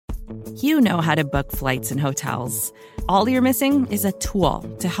You know how to book flights and hotels. All you're missing is a tool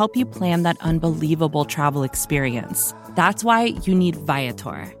to help you plan that unbelievable travel experience. That's why you need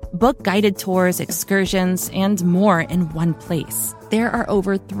Viator. Book guided tours, excursions, and more in one place. There are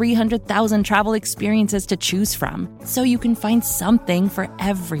over 300,000 travel experiences to choose from, so you can find something for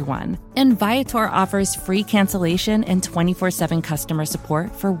everyone. And Viator offers free cancellation and 24/7 customer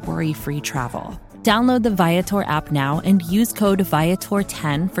support for worry-free travel. Download the Viator app now and use code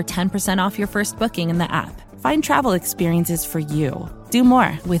Viator10 for 10% off your first booking in the app. Find travel experiences for you. Do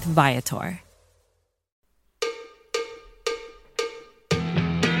more with Viator.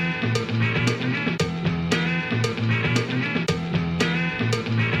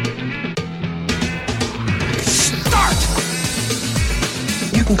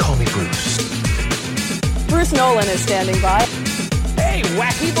 You can call me Bruce. Bruce Nolan is standing by. Hey,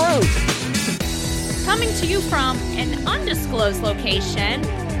 Wacky Bruce! Coming to you from an undisclosed location,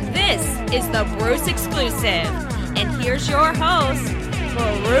 this is the Bruce Exclusive. And here's your host,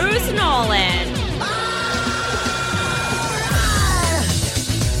 Bruce Nolan.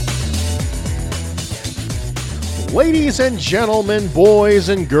 Ladies and gentlemen, boys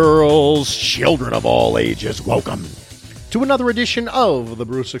and girls, children of all ages, welcome to another edition of the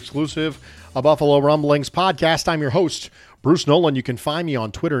Bruce Exclusive, a Buffalo Rumblings podcast. I'm your host, Bruce Nolan. You can find me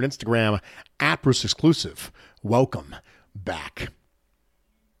on Twitter and Instagram at Bruce Exclusive. Welcome back.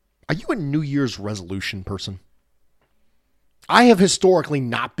 Are you a New Year's resolution person? I have historically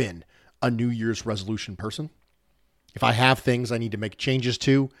not been a New Year's resolution person. If I have things I need to make changes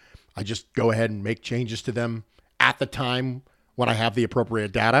to, I just go ahead and make changes to them at the time when I have the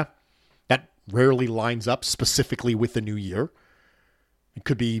appropriate data. That rarely lines up specifically with the new year. It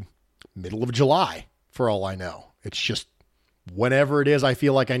could be middle of July for all I know. It's just whenever it is I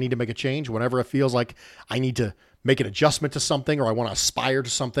feel like I need to make a change, whenever it feels like I need to make an adjustment to something or I want to aspire to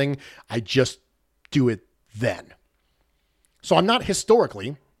something, I just do it then. So I'm not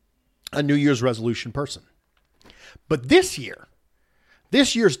historically a New Year's resolution person. But this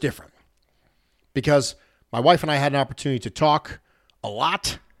year's different because my wife and I had an opportunity to talk a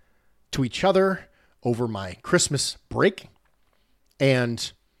lot to each other over my Christmas break,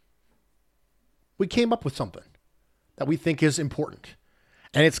 and we came up with something that we think is important.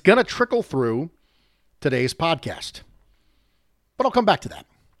 And it's going to trickle through today's podcast. But I'll come back to that.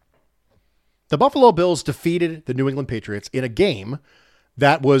 The Buffalo Bills defeated the New England Patriots in a game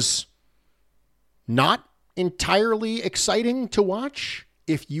that was not entirely exciting to watch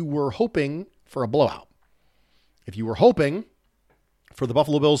if you were hoping for a blowout. If you were hoping for the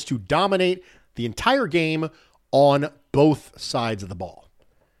Buffalo Bills to dominate the entire game on both sides of the ball.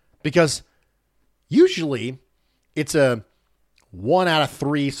 Because usually it's a 1 out of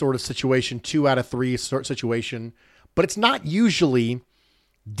 3 sort of situation, 2 out of 3 sort of situation, but it's not usually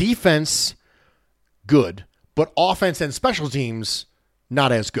defense good, but offense and special teams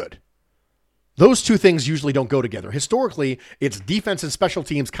not as good. Those two things usually don't go together. Historically, it's defense and special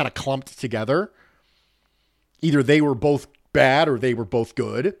teams kind of clumped together. Either they were both bad or they were both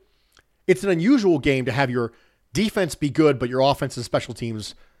good. It's an unusual game to have your defense be good, but your offense and special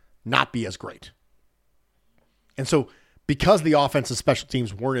teams not be as great. And so because the offense and special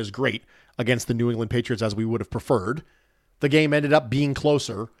teams weren't as great against the New England Patriots as we would have preferred, the game ended up being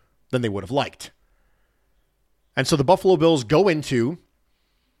closer than they would have liked. And so the Buffalo Bills go into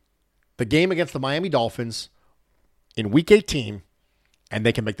the game against the Miami Dolphins in Week 18, and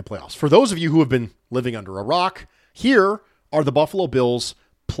they can make the playoffs. For those of you who have been living under a rock, here are the Buffalo Bills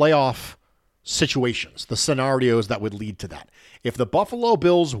playoff situations, the scenarios that would lead to that. If the Buffalo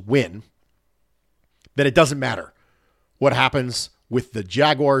Bills win, then it doesn't matter what happens with the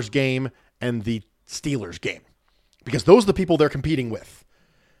Jaguars game and the Steelers game, because those are the people they're competing with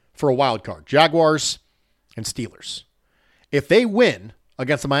for a wild card, Jaguars and Steelers. If they win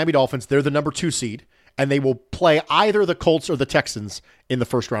against the Miami Dolphins, they're the number 2 seed, and they will play either the Colts or the Texans in the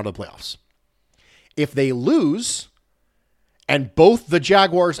first round of the playoffs. If they lose, and both the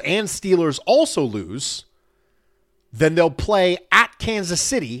Jaguars and Steelers also lose, then they'll play at Kansas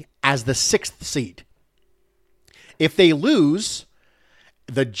City as the 6th seed. If they lose,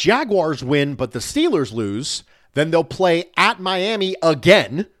 the Jaguars win, but the Steelers lose, then they'll play at Miami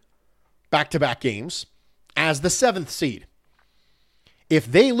again, back-to-back games, as the 7th seed. If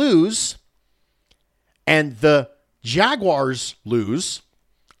they lose, and the Jaguars lose,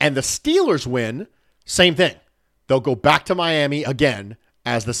 and the Steelers win, same thing. They'll go back to Miami again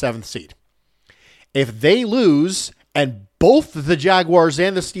as the 7th seed. If they lose and both the Jaguars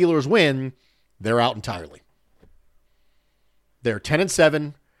and the Steelers win, they're out entirely. They're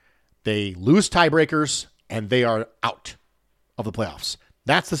 10-7. They lose tiebreakers, and they are out of the playoffs.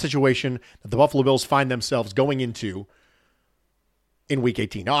 That's the situation that the Buffalo Bills find themselves going into in Week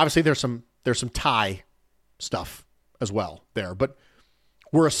 18. Now, obviously, there's some tie stuff as well there, but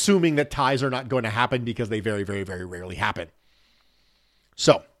we're assuming that ties are not going to happen because they very, very, very rarely happen.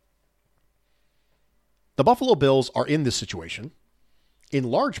 So, the Buffalo Bills are in this situation in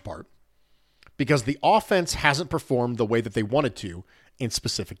large part because the offense hasn't performed the way that they wanted to in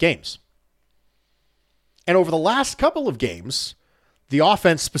specific games. And over the last couple of games, the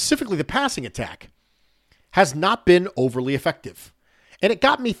offense, specifically the passing attack, has not been overly effective. And it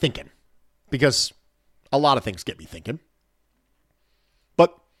got me thinking, because a lot of things get me thinking.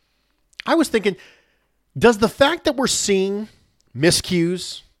 But I was thinking, does the fact that we're seeing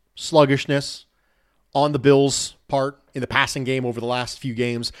miscues, sluggishness on the Bills' part in the passing game over the last few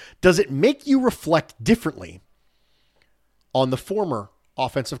games, does it make you reflect differently on the former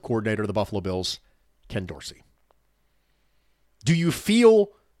offensive coordinator of the Buffalo Bills, Ken Dorsey? Do you feel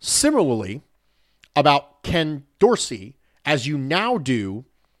similarly about Ken Dorsey as you now do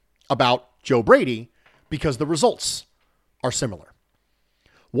about Joe Brady because the results are similar?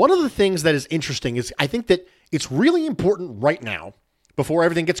 One of the things that is interesting is I think that it's really important right now, before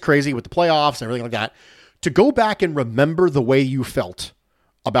everything gets crazy with the playoffs and everything like that, to go back and remember the way you felt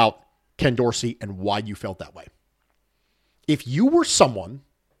about Ken Dorsey and why you felt that way. If you were someone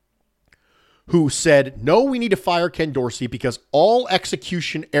who said, no, we need to fire Ken Dorsey because all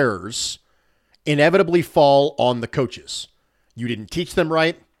execution errors inevitably fall on the coaches. You didn't teach them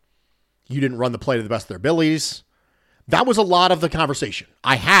right. You didn't run the play to the best of their abilities. That was a lot of the conversation.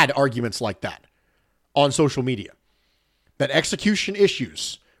 I had arguments like that on social media. That execution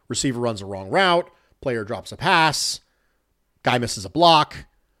issues, receiver runs a wrong route, player drops a pass, guy misses a block.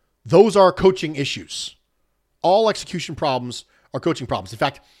 Those are coaching issues. All execution problems are coaching problems. In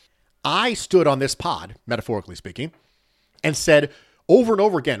fact, I stood on this pod, metaphorically speaking, and said over and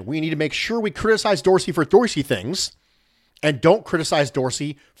over again, we need to make sure we criticize Dorsey for Dorsey things and don't criticize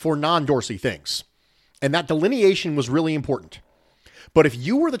Dorsey for non-Dorsey things. And that delineation was really important. But if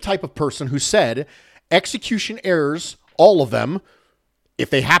you were the type of person who said execution errors, all of them, if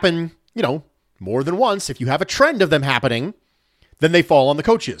they happen, more than once, if you have a trend of them happening, then they fall on the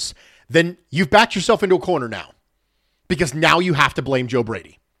coaches. Then you've backed yourself into a corner now because now you have to blame Joe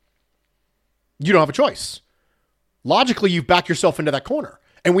Brady. You don't have a choice. Logically, you've backed yourself into that corner.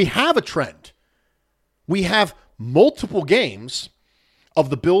 And we have a trend. We have multiple games of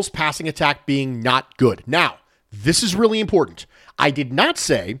the Bills' passing attack being not good. Now, this is really important. I did not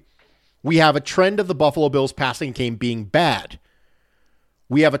say we have a trend of the Buffalo Bills' passing game being bad.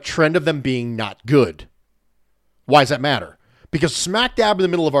 We have a trend of them being not good. Why does that matter? Because smack dab in the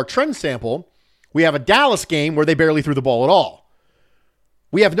middle of our trend sample, we have a Dallas game where they barely threw the ball at all.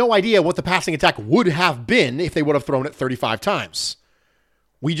 We have no idea what the passing attack would have been if they would have thrown it 35 times.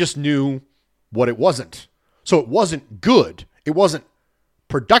 We just knew what it wasn't. So it wasn't good. It wasn't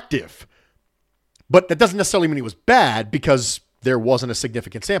productive. But that doesn't necessarily mean it was bad because there wasn't a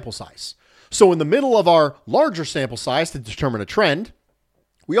significant sample size. So in the middle of our larger sample size to determine a trend,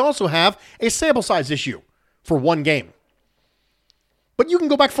 we also have a sample size issue for one game. But you can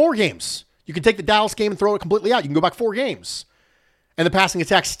go back 4 games. You can take the Dallas game and throw it completely out. You can go back 4 games. And the passing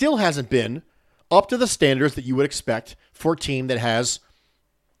attack still hasn't been up to the standards that you would expect for a team that has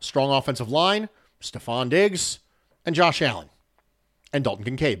strong offensive line, Stephon Diggs, and Josh Allen, and Dalton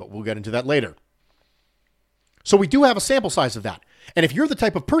Kincaid, but we'll get into that later. So we do have a sample size of that. And if you're the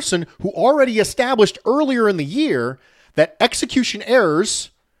type of person who already established earlier in the year that execution errors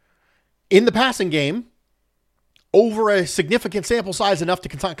in the passing game over a significant sample size enough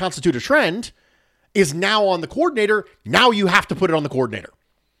to constitute a trend is now on the coordinator, now you have to put it on the coordinator.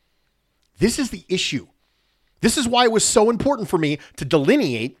 This is the issue. This is why it was so important for me to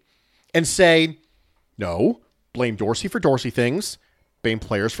delineate and say, no, blame Dorsey for Dorsey things, blame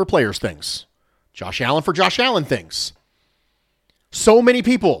players for players things, Josh Allen for Josh Allen things. So many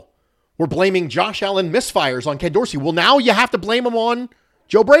people were blaming Josh Allen misfires on Ken Dorsey. Well, now you have to blame him on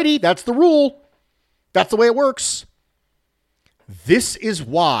Joe Brady. That's the rule. That's the way it works. This is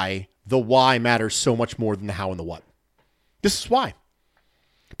why the why matters so much more than the how and the what. This is why.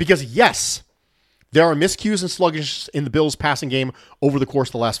 Because yes, there are miscues and sluggishness in the Bills' passing game over the course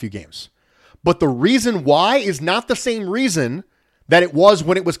of the last few games. But the reason why is not the same reason that it was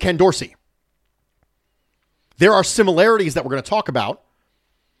when it was Ken Dorsey. There are similarities that we're going to talk about,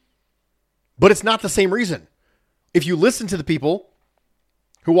 but it's not the same reason. If you listen to the people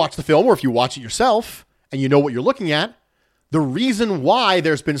who watch the film, or if you watch it yourself and you know what you're looking at, the reason why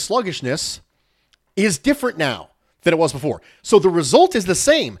there's been sluggishness is different now than it was before. So the result is the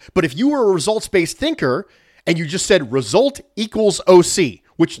same, but if you were a results-based thinker and you just said result equals OC,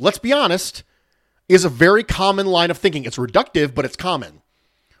 which, let's be honest, is a very common line of thinking. It's reductive, but it's common.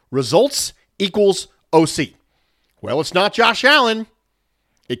 Results equals OC. Well, it's not Josh Allen.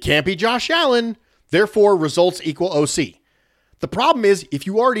 It can't be Josh Allen. Therefore, results equal OC. The problem is, if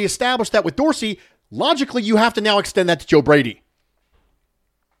you already established that with Dorsey, logically, you have to now extend that to Joe Brady.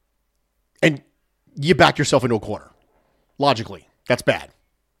 And you back yourself into a corner. Logically, that's bad.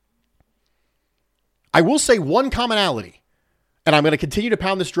 I will say one commonality, and I'm going to continue to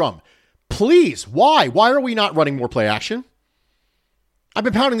pound this drum. Please, why? Why are we not running more play action? I've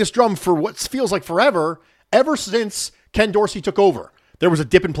been pounding this drum for what feels like forever, ever since Ken Dorsey took over. There was a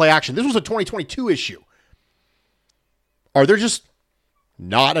dip in play action. This was a 2022 issue. Are there just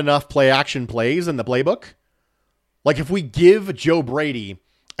not enough play action plays in the playbook? Like if we give Joe Brady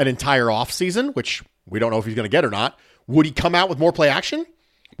an entire offseason, which we don't know if he's going to get or not, would he come out with more play action?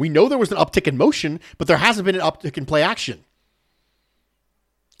 We know there was an uptick in motion, but there hasn't been an uptick in play action.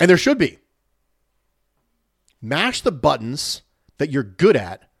 And there should be. Mash the buttons that you're good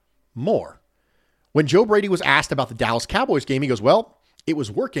at more. When Joe Brady was asked about the Dallas Cowboys game, he goes, well, it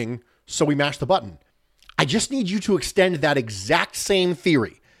was working, so we mashed the button. I just need you to extend that exact same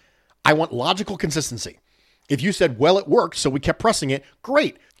theory. I want logical consistency. If you said, well, it worked, so we kept pressing it,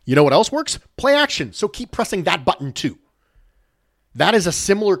 great. You know what else works? Play action, so keep pressing that button too. That is a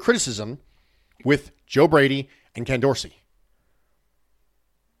similar criticism with Joe Brady and Ken Dorsey.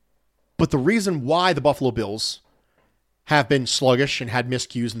 But the reason why the Buffalo Bills have been sluggish and had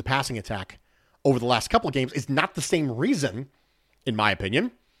miscues in the passing attack over the last couple of games is not the same reason, in my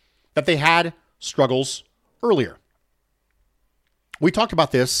opinion, that they had struggles earlier. We talked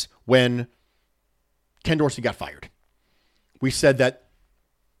about this when Ken Dorsey got fired. We said that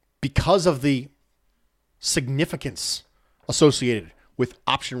because of the significance associated with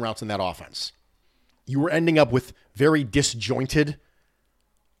option routes in that offense, you were ending up with very disjointed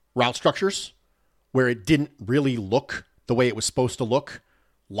route structures where it didn't really look the way it was supposed to look,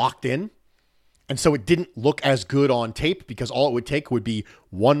 locked in. And so it didn't look as good on tape because all it would take would be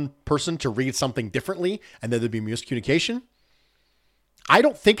one person to read something differently and then there'd be miscommunication. I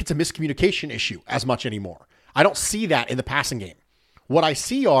don't think it's a miscommunication issue as much anymore. I don't see that in the passing game. What I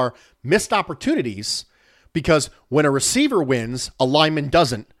see are missed opportunities because when a receiver wins, a lineman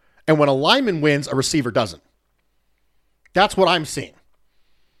doesn't. And when a lineman wins, a receiver doesn't. That's what I'm seeing.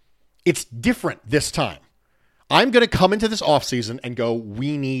 It's different this time. I'm going to come into this offseason and go,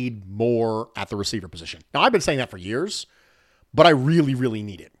 we need more at the receiver position. Now, I've been saying that for years, but I really, really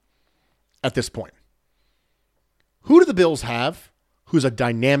need it at this point. Who do the Bills have who's a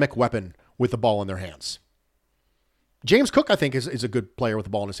dynamic weapon with the ball in their hands? James Cook, I think, is a good player with the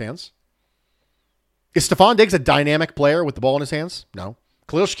ball in his hands. Is Stephon Diggs a dynamic player with the ball in his hands? No.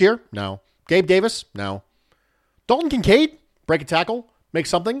 Khalil Shakir? No. Gabe Davis? No. Dalton Kincaid? Break a tackle? Make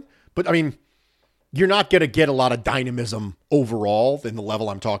something? But, I mean, you're not going to get a lot of dynamism overall in the level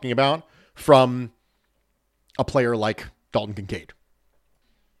I'm talking about from a player like Dalton Kincaid.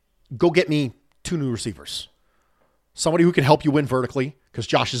 Go get me 2 new receivers. Somebody who can help you win vertically because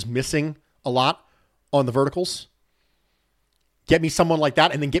Josh is missing a lot on the verticals. Get me someone like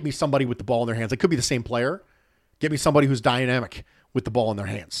that and then get me somebody with the ball in their hands. It could be the same player. Get me somebody who's dynamic with the ball in their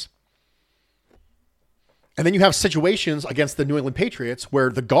hands. And then you have situations against the New England Patriots where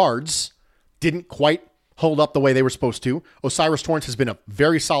the guards didn't quite hold up the way they were supposed to. O'Cyrus Torrence has been a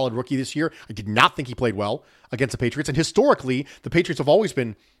very solid rookie this year. I did not think he played well against the Patriots. And historically, the Patriots have always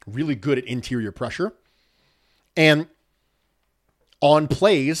been really good at interior pressure. And on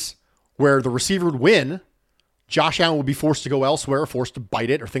plays where the receiver would win, Josh Allen would be forced to go elsewhere, forced to bite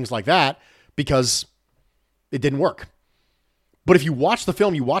it or things like that because it didn't work. But if you watch the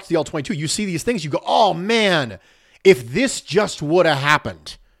film, you watch the L-22, you see these things, you go, oh man, if this just would have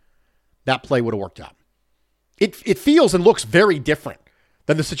happened, that play would have worked out. It feels and looks very different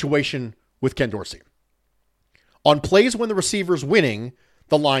than the situation with Ken Dorsey. On plays when the receiver's winning,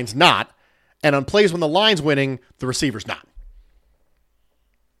 the line's not. And on plays when the line's winning, the receiver's not.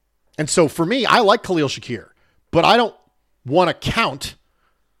 And so for me, I like Khalil Shakir, but I don't want to count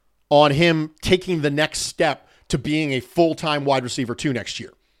on him taking the next step to being a full-time wide receiver 2 next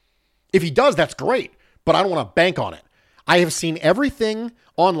year. If he does, that's great, but I don't want to bank on it. I have seen everything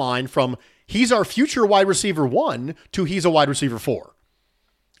online from he's our future wide receiver 1 to he's a wide receiver 4.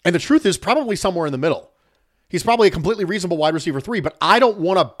 And the truth is probably somewhere in the middle. He's probably a completely reasonable wide receiver 3, but I don't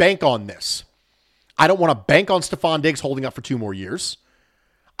want to bank on this. I don't want to bank on Stephon Diggs holding up for 2 more years.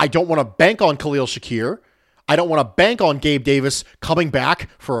 I don't want to bank on Khalil Shakir. I don't want to bank on Gabe Davis coming back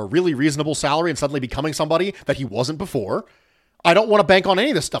for a really reasonable salary and suddenly becoming somebody that he wasn't before. I don't want to bank on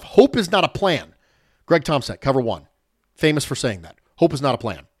any of this stuff. Hope is not a plan. Greg Thompson, cover 1. Famous for saying that. Hope is not a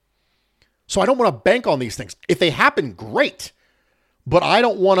plan. So I don't want to bank on these things. If they happen, great. But I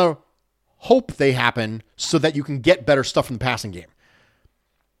don't want to hope they happen so that you can get better stuff from the passing game.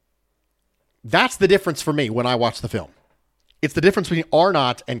 That's the difference for me when I watch the film. It's the difference between are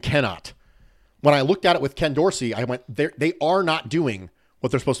not and cannot. When I looked at it with Ken Dorsey, I went, they are not doing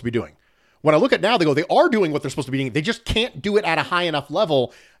what they're supposed to be doing. When I look at now, they go, they are doing what they're supposed to be doing. They just can't do it at a high enough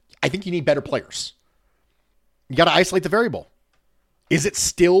level. I think you need better players. You got to isolate the variable. Is it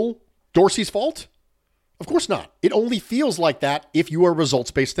still Dorsey's fault? Of course not. It only feels like that if you are a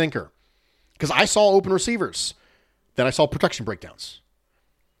results-based thinker. Because I saw open receivers. Then I saw protection breakdowns.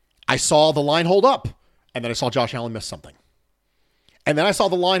 I saw the line hold up. And then I saw Josh Allen miss something. And then I saw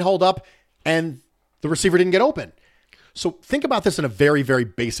the line hold up and the receiver didn't get open. So think about this in a very, very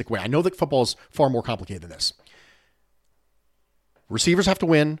basic way. I know that football is far more complicated than this. Receivers have to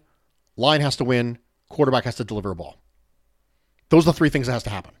win. Line has to win. Quarterback has to deliver a ball. Those are the 3 things that has to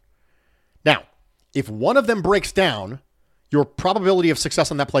happen. Now, if one of them breaks down, your probability of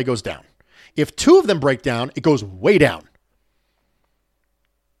success on that play goes down. If 2 of them break down, it goes way down.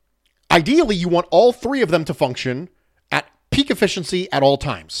 Ideally, you want all 3 of them to function at peak efficiency at all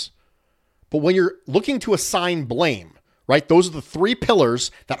times. But when you're looking to assign blame, right, those are the 3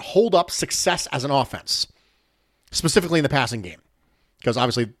 pillars that hold up success as an offense, specifically in the passing game. Because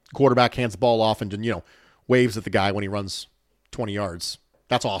obviously, the quarterback hands the ball off and, waves at the guy when he runs 20 yards.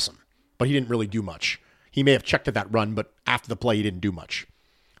 That's awesome. But he didn't really do much. He may have checked at that run, but after the play, he didn't do much.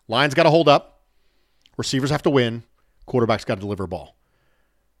 Line's got to hold up. Receivers have to win. Quarterback's got to deliver a ball.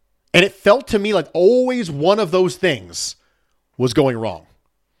 And it felt to me like always one of those things was going wrong.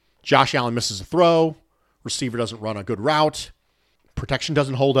 Josh Allen misses a throw. Receiver doesn't run a good route. Protection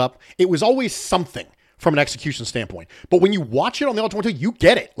doesn't hold up. It was always something from an execution standpoint. But when you watch it on the All-22, you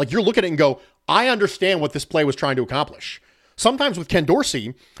get it. Like you're looking at it and go, I understand what this play was trying to accomplish. Sometimes with Ken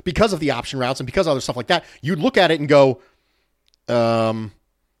Dorsey, because of the option routes and because of other stuff like that, you look at it and go,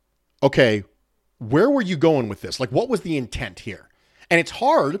 okay, where were you going with this? Like, what was the intent here? And it's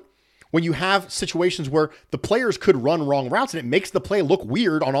hard when you have situations where the players could run wrong routes and it makes the play look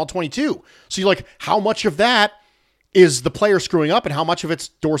weird on all 22. So you're like, how much of that is the player screwing up and how much of it's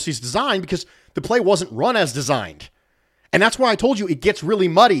Dorsey's design because the play wasn't run as designed. And that's why I told you it gets really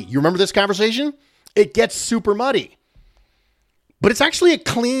muddy. You remember this conversation? It gets super muddy. But it's actually a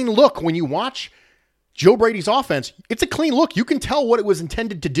clean look when you watch Joe Brady's offense. It's a clean look. You can tell what it was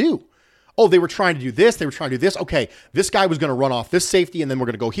intended to do. Oh, they were trying to do this. They were trying to do this. Okay, this guy was going to run off this safety, and then we're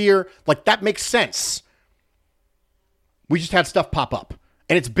going to go here. Like, that makes sense. We just had stuff pop up.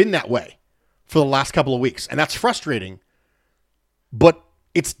 And it's been that way for the last couple of weeks. And that's frustrating. But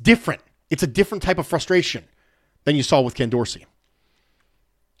it's different. It's a different type of frustration than you saw with Ken Dorsey.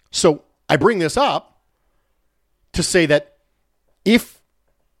 So I bring this up to say that if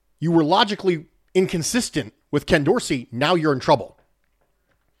you were logically inconsistent with Ken Dorsey, now you're in trouble.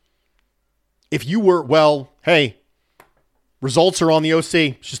 If you were, well, hey, results are on the OC.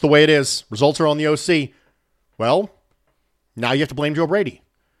 It's just the way it is. Results are on the OC. Well, now you have to blame Joe Brady.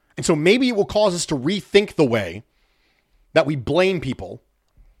 And so maybe it will cause us to rethink the way that we blame people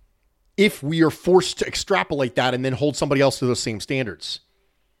if we are forced to extrapolate that and then hold somebody else to those same standards.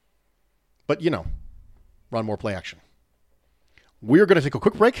 But, run more play action. We're going to take a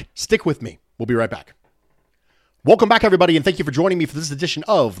quick break. Stick with me. We'll be right back. Welcome back, everybody, and thank you for joining me for this edition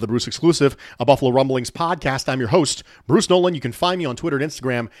of the Bruce Exclusive, a Buffalo Rumblings podcast. I'm your host, Bruce Nolan. You can find me on Twitter and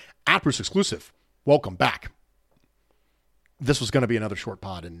Instagram at Bruce Exclusive. Welcome back. This was going to be another short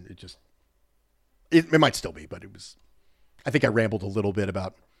pod, and it might still be, but I think I rambled a little bit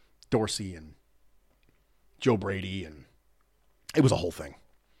about Dorsey and Joe Brady, and it was a whole thing.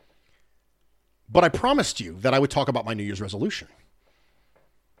 But I promised you that I would talk about my New Year's resolution.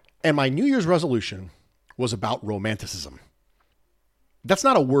 And my New Year's resolution was about romanticism. That's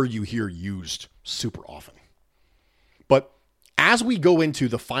not a word you hear used super often. But as we go into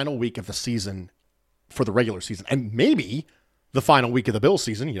the final week of the season for the regular season, and maybe the final week of the Bills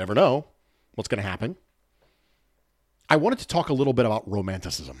season, you never know what's going to happen, I wanted to talk a little bit about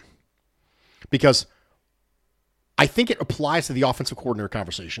romanticism. Because I think it applies to the offensive coordinator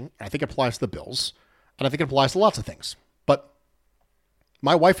conversation. I think it applies to the Bills. And I think it applies to lots of things. But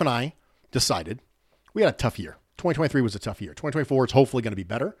my wife and I decided we had a tough year. 2023 was a tough year. 2024 is hopefully going to be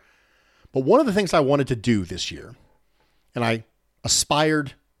better. But one of the things I wanted to do this year, and I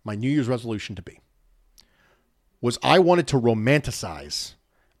aspired my New Year's resolution to be, was I wanted to romanticize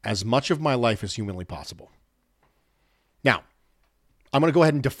as much of my life as humanly possible. Now, I'm going to go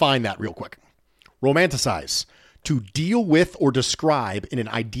ahead and define that real quick. Romanticize. to deal with or describe in an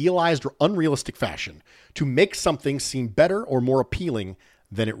idealized or unrealistic fashion to make something seem better or more appealing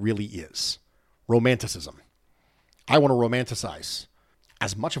than it really is. Romanticism. I want to romanticize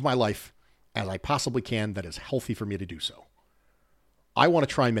as much of my life as I possibly can that is healthy for me to do so. I want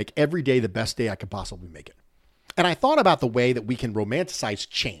to try and make every day the best day I could possibly make it. And I thought about the way that we can romanticize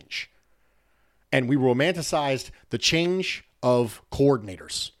change. And we romanticized the change of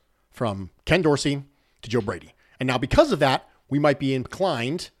coordinators from Ken Dorsey to Joe Brady. And now because of that, we might be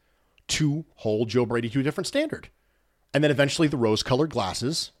inclined to hold Joe Brady to a different standard. And then eventually the rose-colored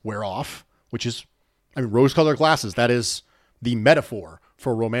glasses wear off, which is, rose-colored glasses, that is the metaphor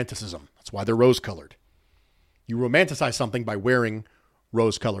for romanticism. That's why they're rose-colored. You romanticize something by wearing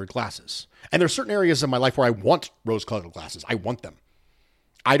rose-colored glasses. And there's certain areas in my life where I want rose-colored glasses. I want them.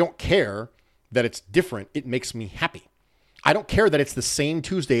 I don't care that it's different. It makes me happy. I don't care that it's the same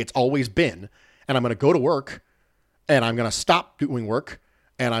Tuesday it's always been, and I'm going to go to work, and I'm going to stop doing work,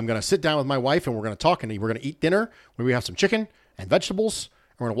 and I'm going to sit down with my wife, and we're going to talk, and we're going to eat dinner, where we have some chicken and vegetables,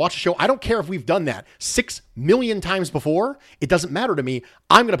 and we're going to watch a show. I don't care if we've done that 6 million times before. It doesn't matter to me.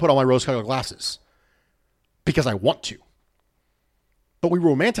 I'm going to put on my rose-colored glasses because I want to. But we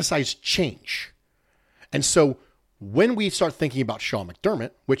romanticize change. And so when we start thinking about Sean McDermott,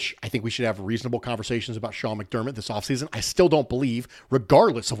 which I think we should have reasonable conversations about Sean McDermott this offseason, I still don't believe,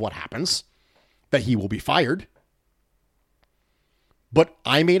 regardless of what happens, that he will be fired. But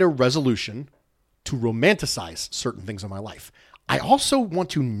I made a resolution to romanticize certain things in my life. I also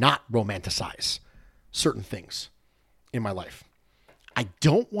want to not romanticize certain things in my life. I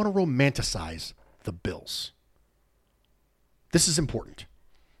don't want to romanticize the Bills. This is important.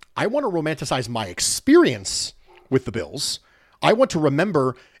 I want to romanticize my experience with the Bills. I want to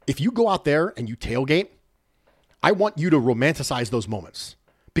remember, if you go out there and you tailgate, I want you to romanticize those moments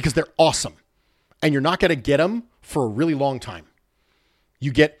because they're awesome. And you're not going to get them for a really long time.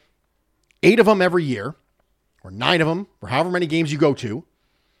 You get 8 of them every year, or 9 of them, or however many games you go to.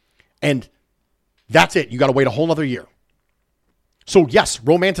 And that's it. You got to wait a whole nother year. So yes,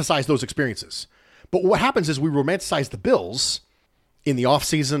 romanticize those experiences. But what happens is we romanticize the Bills in the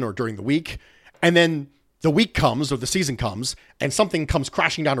offseason or during the week, and then the week comes or the season comes, and something comes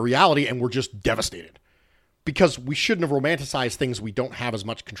crashing down to reality, and we're just devastated because we shouldn't have romanticized things we don't have as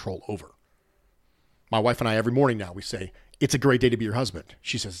much control over. My wife and I, every morning now, we say, it's a great day to be your husband.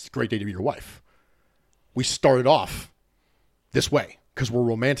 She says, it's a great day to be your wife. We started off this way because we're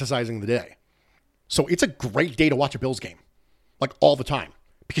romanticizing the day. So it's a great day to watch a Bills game, like all the time.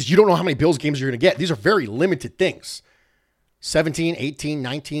 Because you don't know how many Bills games you're going to get. These are very limited things. 17, 18,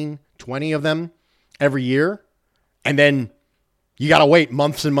 19, 20 of them every year. And then you got to wait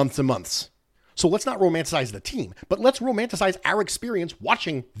months and months and months. So let's not romanticize the team, but let's romanticize our experience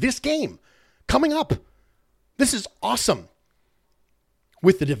watching this game coming up. This is awesome.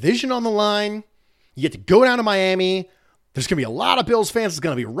 With the division on the line, you get to go down to Miami. There's going to be a lot of Bills fans. It's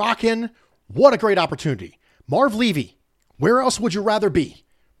going to be rocking. What a great opportunity. Marv Levy, where else would you rather be?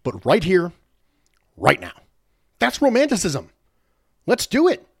 But right here, right now. That's romanticism. Let's do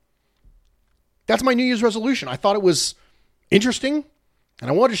it. That's my New Year's resolution. I thought it was interesting, and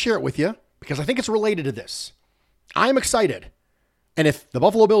I wanted to share it with you because I think it's related to this. I'm excited. And if the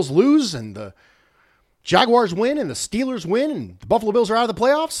Buffalo Bills lose and the Jaguars win and the Steelers win and the Buffalo Bills are out of the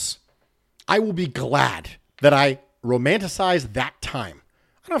playoffs, I will be glad that I romanticized that time.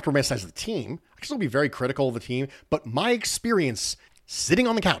 I don't have to romanticize the team. I can still be very critical of the team, but my experience sitting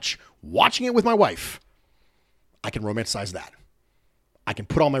on the couch, watching it with my wife, I can romanticize that. I can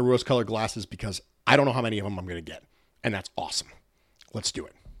put on my rose-colored glasses because I don't know how many of them I'm going to get. And that's awesome. Let's do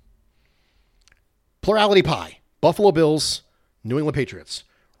it. Plurality Pie, Buffalo Bills, New England Patriots.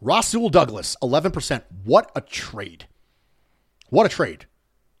 Rasul Douglas, 11%. What a trade. What a trade.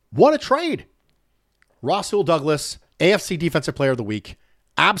 What a trade. Rasul Douglas, AFC Defensive Player of the Week.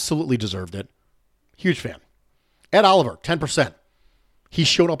 Absolutely deserved it. Huge fan. Ed Oliver, 10%. He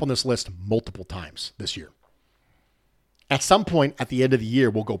showed up on this list multiple times this year. At some point at the end of the year,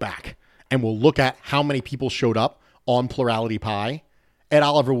 we'll go back and we'll look at how many people showed up on Plurality Pie. Ed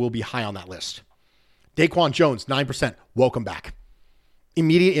Oliver will be high on that list. Daquan Jones, 9%. Welcome back.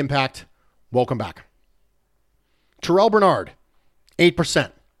 Immediate impact. Welcome back. Terrell Bernard,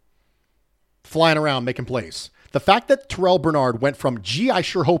 8%. Flying around, making plays. The fact that Terrell Bernard went from, gee, I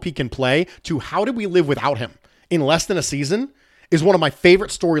sure hope he can play, to how did we live without him in less than a season is one of my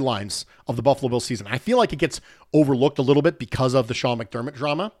favorite storylines of the Buffalo Bills season. I feel like it gets overlooked a little bit because of the Sean McDermott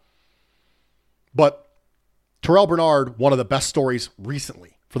drama. But Terrell Bernard, one of the best stories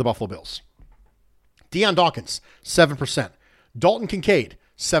recently for the Buffalo Bills. Deion Dawkins, 7%. Dalton Kincaid,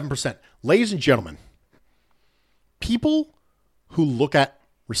 7%. Ladies and gentlemen, People who look at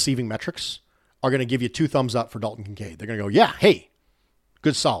receiving metrics are going to give you 2 thumbs up for Dalton Kincaid. They're going to go, yeah, hey,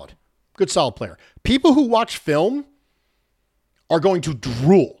 good solid player. People who watch film are going to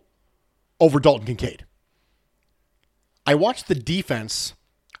drool over Dalton Kincaid. I watched the defense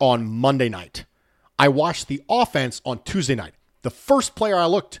on Monday night. I watched the offense on Tuesday night. The first player I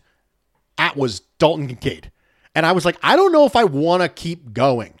looked at was Dalton Kincaid. And I was like, I don't know if I want to keep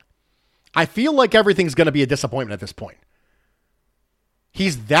going. I feel like everything's going to be a disappointment at this point.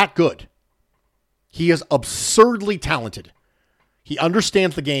 He's that good. He is absurdly talented. He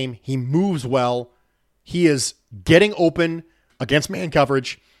understands the game. He moves well. He is getting open against man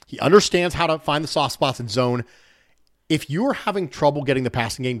coverage. He understands how to find the soft spots in zone. If you're having trouble getting the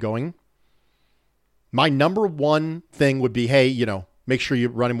passing game going, my number one thing would be, hey, make sure you're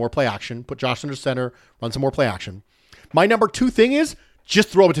running more play action. Put Josh under center, run some more play action. My number 2 thing is just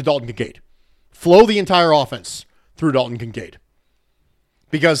throw it to Dalton Kincaid. Flow the entire offense through Dalton Kincaid.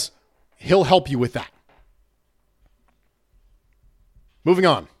 Because he'll help you with that. Moving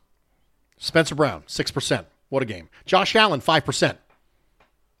on. Spencer Brown, 6%. What a game. Josh Allen, 5%.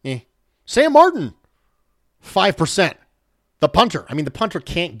 Sam Martin, 5%. The punter. The punter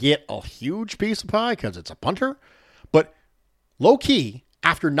can't get a huge piece of pie because it's a punter. But low-key,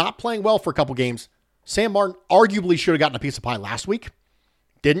 after not playing well for a couple games, Sam Martin arguably should have gotten a piece of pie last week.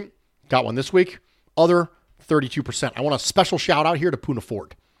 Didn't. Got one this week. Other, 32%. I want a special shout-out here to Poona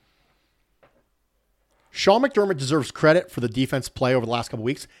Ford. Sean McDermott deserves credit for the defense play over the last couple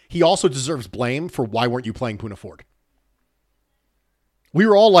weeks. He also deserves blame for why weren't you playing Poona Ford. We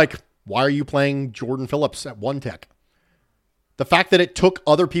were all like, why are you playing Jordan Phillips at 1 tech? The fact that it took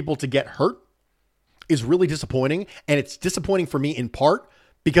other people to get hurt is really disappointing, and it's disappointing for me in part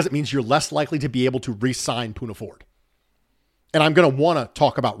because it means you're less likely to be able to re-sign Poona Ford. And I'm going to want to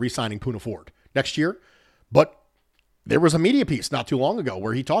talk about re-signing Poona Ford next year, but there was a media piece not too long ago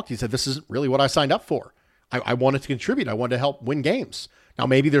where he said, this isn't really what I signed up for. I wanted to contribute. I wanted to help win games. Now,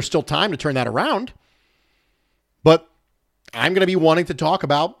 maybe there's still time to turn that around, but I'm going to be wanting to talk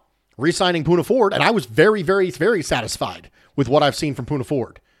about re-signing Poona Ford, and I was very, very, very satisfied with what I've seen from Poona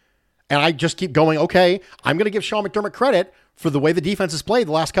Ford. And I just keep going, okay, I'm going to give Sean McDermott credit for the way the defense has played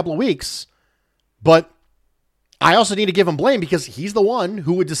the last couple of weeks, but I also need to give him blame because he's the one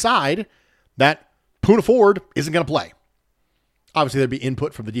who would decide that Poona Ford isn't going to play. Obviously, there'd be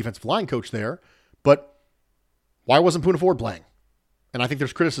input from the defensive line coach there, but why wasn't Poona Ford playing? And I think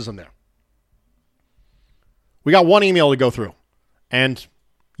there's criticism there. We got one email to go through, and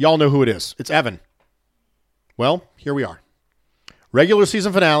y'all know who it is. It's Evan. Well, here we are. Regular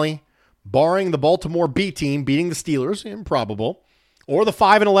season finale, barring the Baltimore B team beating the Steelers, improbable, or the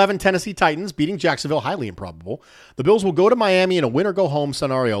 5-11 Tennessee Titans beating Jacksonville, highly improbable. The Bills will go to Miami in a win-or-go-home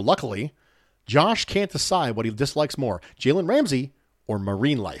scenario. Luckily, Josh can't decide what he dislikes more, Jalen Ramsey or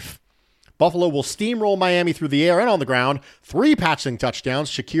marine life. Buffalo will steamroll Miami through the air and on the ground. 3 passing touchdowns,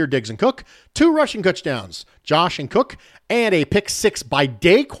 Shakir, Diggs, and Cook. 2 rushing touchdowns, Josh and Cook. And a pick 6 by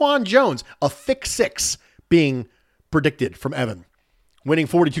Daquan Jones. A thick 6 being predicted from Evan. Winning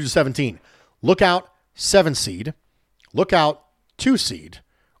 42-17. Look out, 7 seed. Look out, 2 seed.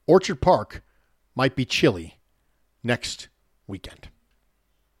 Orchard Park might be chilly next weekend.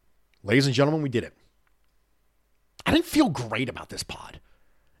 Ladies and gentlemen, we did it. I didn't feel great about this pod.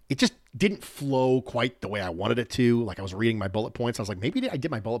 It just didn't flow quite the way I wanted it to. Like I was reading my bullet points. I was like, maybe I did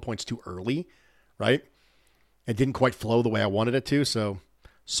my bullet points too early, right? It didn't quite flow the way I wanted it to. So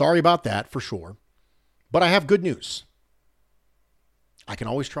sorry about that for sure. But I have good news. I can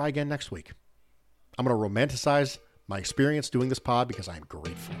always try again next week. I'm going to romanticize my experience doing this pod because I am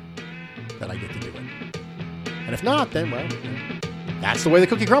grateful that I get to do it. And if not, then, well, that's the way the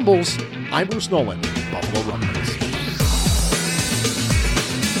cookie crumbles. I'm Bruce Nolan, Buffalo Rumblings.